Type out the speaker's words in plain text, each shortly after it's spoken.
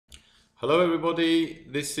Hello everybody,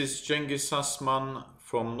 this is Cengiz Asman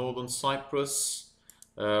from Northern Cyprus.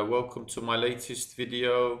 Welcome to my latest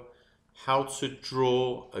video, how to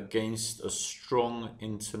draw against a strong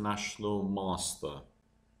international master.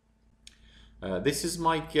 This is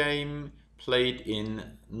my game played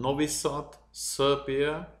in Novi Sad,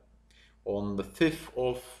 Serbia on the 5th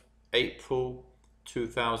of April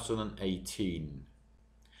 2018.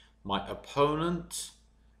 My opponent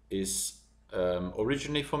is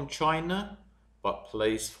originally from China, but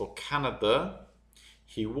plays for Canada.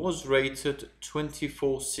 He was rated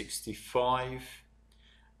 2465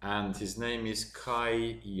 and his name is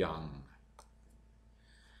Kai Yang.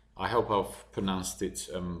 I hope I've pronounced it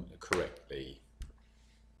correctly.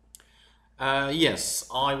 Yes,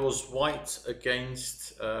 I was white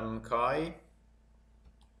against Kai.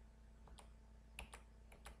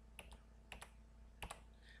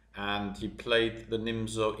 And he played the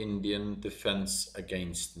Nimzo Indian defense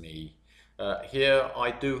against me. Here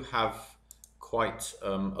I do have quite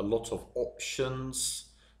a lot of options,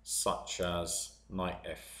 such as knight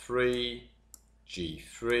f3,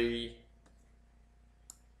 g3,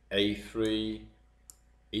 a3,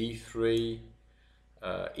 e3,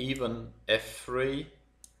 even f3,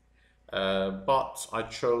 but I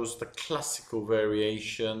chose the classical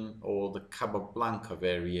variation, or the Capablanca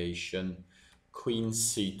variation, Queen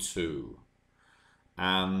c2.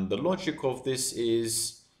 And the logic of this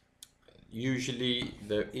is usually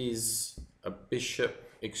there is a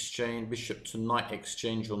bishop exchange, bishop to knight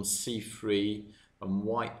exchange on c3, and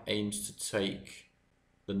white aims to take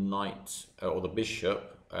the knight or the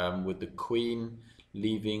bishop with the queen,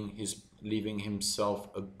 leaving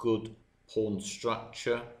himself a good pawn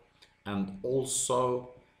structure, and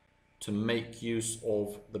also to make use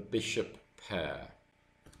of the bishop pair,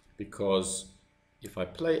 because if I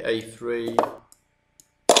play a3,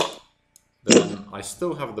 then I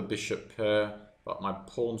still have the bishop pair, but my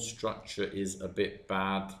pawn structure is a bit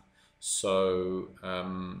bad, so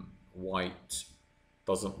white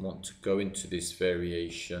doesn't want to go into this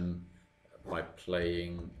variation by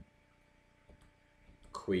playing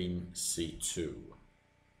queen c2.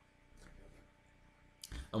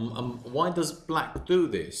 Why does black do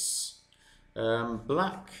this?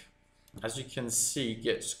 Black, as you can see,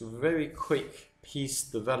 gets very quick piece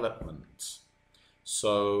development.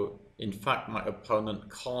 So in fact my opponent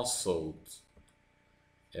castled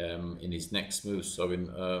in his next move. So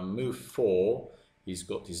in move 4 he's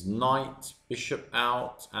got his knight, bishop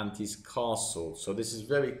out, and his castle. So this is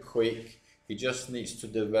very quick. He just needs to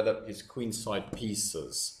develop his queenside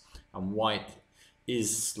pieces, and white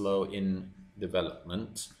is slow in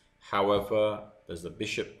development. However, there's the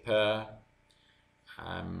bishop pair,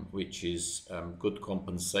 which is good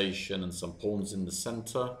compensation, and some pawns in the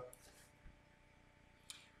center.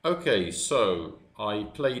 Okay, so I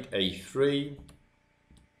played a3,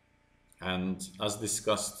 and as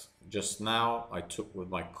discussed just now, I took with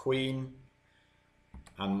my queen,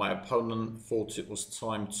 and my opponent thought it was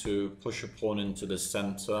time to push a pawn into the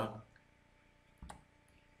center.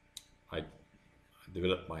 I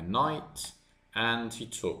developed my knight, and he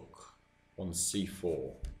took on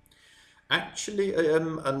c4. Actually,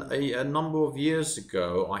 a number of years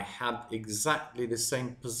ago, I had exactly the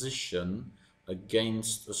same position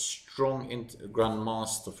against a strong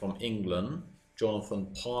grandmaster from England,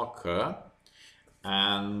 Jonathan Parker.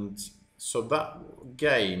 And so that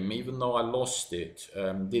game, even though I lost it,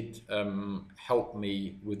 did help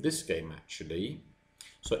me with this game, actually.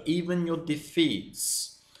 So even your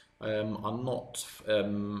defeats are not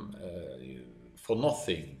for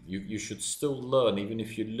nothing. You should still learn even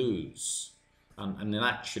if you lose, and then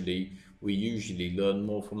actually we usually learn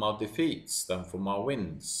more from our defeats than from our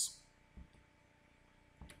wins.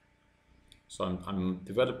 So I'm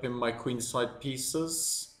developing my queenside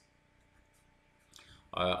pieces.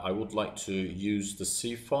 I would like to use the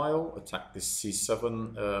c file, attack this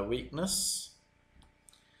c7 weakness.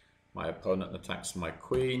 My opponent attacks my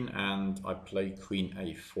queen, and I play queen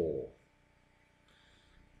a4.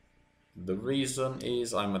 The reason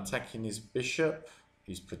is I'm attacking his bishop.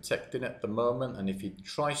 He's protecting at the moment, and if he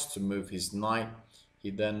tries to move his knight, he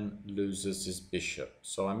then loses his bishop.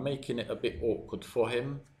 So I'm making it a bit awkward for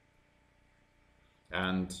him,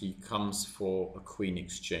 and he comes for a queen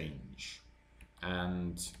exchange,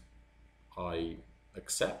 and I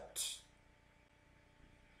accept.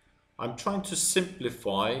 I'm trying to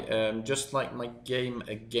simplify, just like my game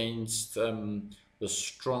against the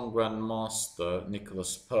strong grandmaster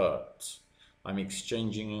Nicholas Pert. I'm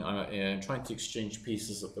trying to exchange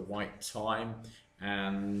pieces at the right time,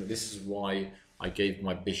 and this is why I gave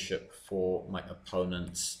my bishop for my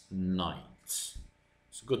opponent's knight.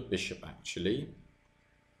 It's a good bishop, actually.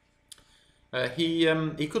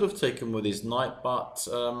 He could have taken with his knight, but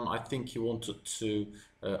I think he wanted to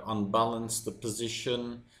unbalance the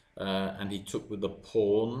position, and he took with the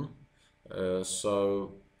pawn.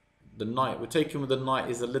 So the knight, we're taking with the knight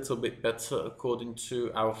is a little bit better according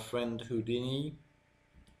to our friend Houdini.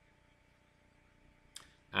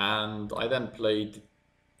 And I then played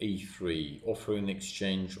e3, offering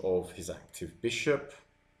exchange of his active bishop,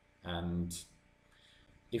 and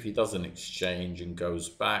if he doesn't exchange and goes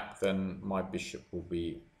back, then my bishop will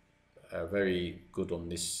be very good on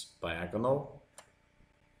this diagonal.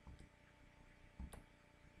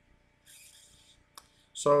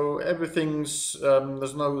 So everything's,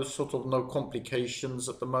 there's no complications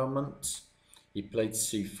at the moment. He played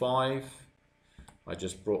c5. I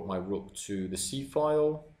just brought my rook to the c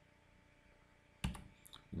file.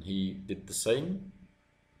 And he did the same.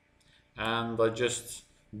 And I just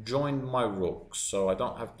joined my rooks, so I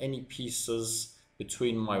don't have any pieces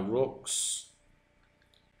between my rooks.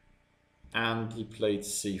 And he played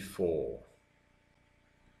c4.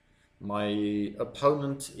 My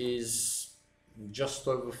opponent is just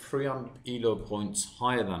over 300 ELO points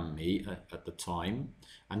higher than me at the time,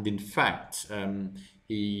 and in fact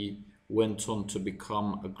he went on to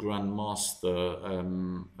become a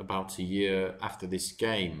grandmaster about a year after this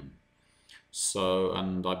game. So,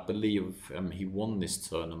 and I believe he won this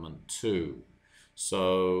tournament too.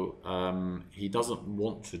 So he doesn't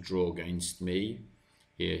want to draw against me.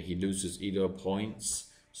 Here he loses ELO points,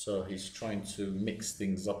 so he's trying to mix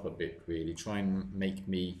things up a bit, really, try and make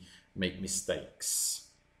me make mistakes,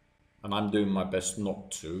 and I'm doing my best not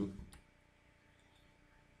to.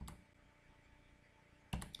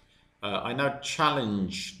 I now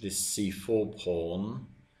challenge this c4 pawn,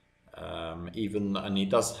 and he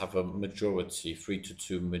does have a majority,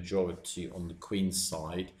 3-2 majority on the queen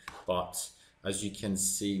side, but as you can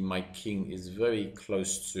see, my king is very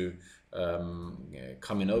close to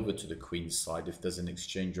coming over to the queen side if there's an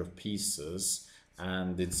exchange of pieces.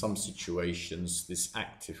 And in some situations, this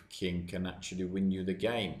active king can actually win you the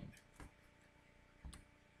game.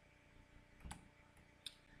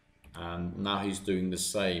 And now he's doing the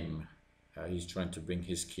same. He's trying to bring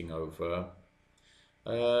his king over.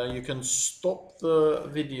 You can stop the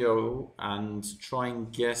video and try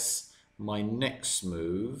and guess my next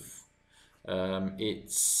move.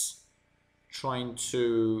 It's trying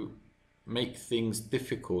to make things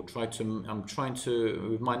difficult.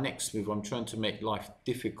 With my next move, I'm trying to make life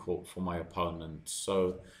difficult for my opponent.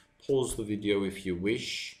 So pause the video if you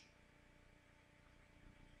wish.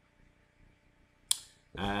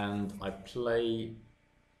 And I play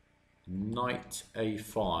knight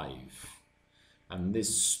a5. And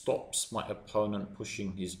this stops my opponent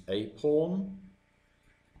pushing his a pawn.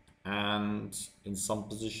 And in some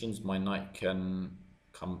positions, my knight can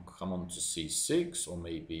come on to c6, or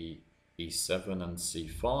maybe e7 and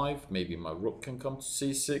c5. Maybe my rook can come to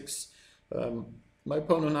c6. My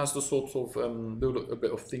opponent has to sort of do a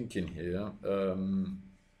bit of thinking here.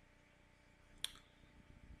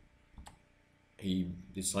 He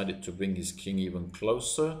decided to bring his king even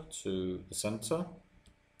closer to the center.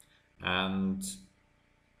 And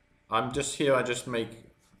I'm just here, I just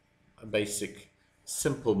make a basic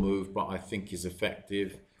simple move, but I think is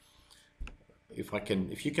effective.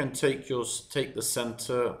 If you can take the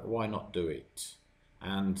center, why not do it?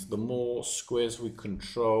 And the more squares we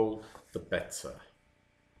control, the better.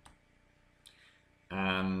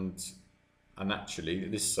 And actually,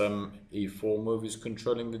 this e4 move is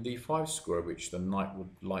controlling the d5 square, which the knight would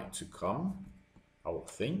like to come, I would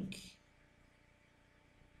think.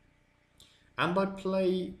 And I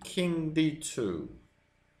play king d2.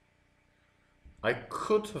 I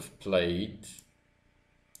could have played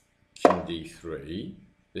king d3.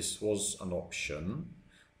 This was an option,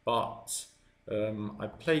 but I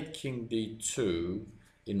played king d2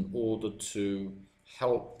 in order to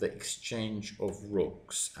help the exchange of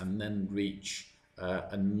rooks and then reach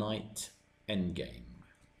a knight endgame,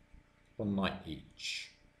 one knight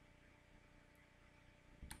each.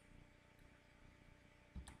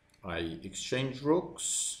 I exchange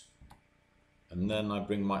rooks, and then I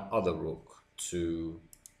bring my other rook to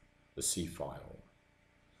the c file.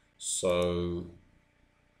 So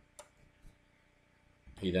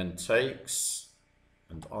he then takes,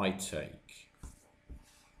 and I take.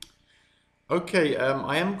 Okay,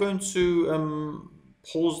 I am going to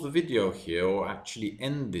pause the video here, or actually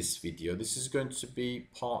end this video. This is going to be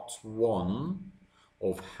part 1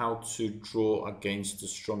 of how to draw against a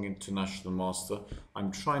strong international master.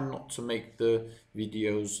 I'm trying not to make the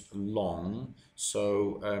videos long,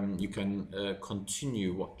 so you can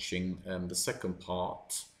continue watching the second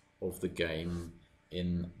part of the game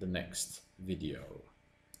in the next video.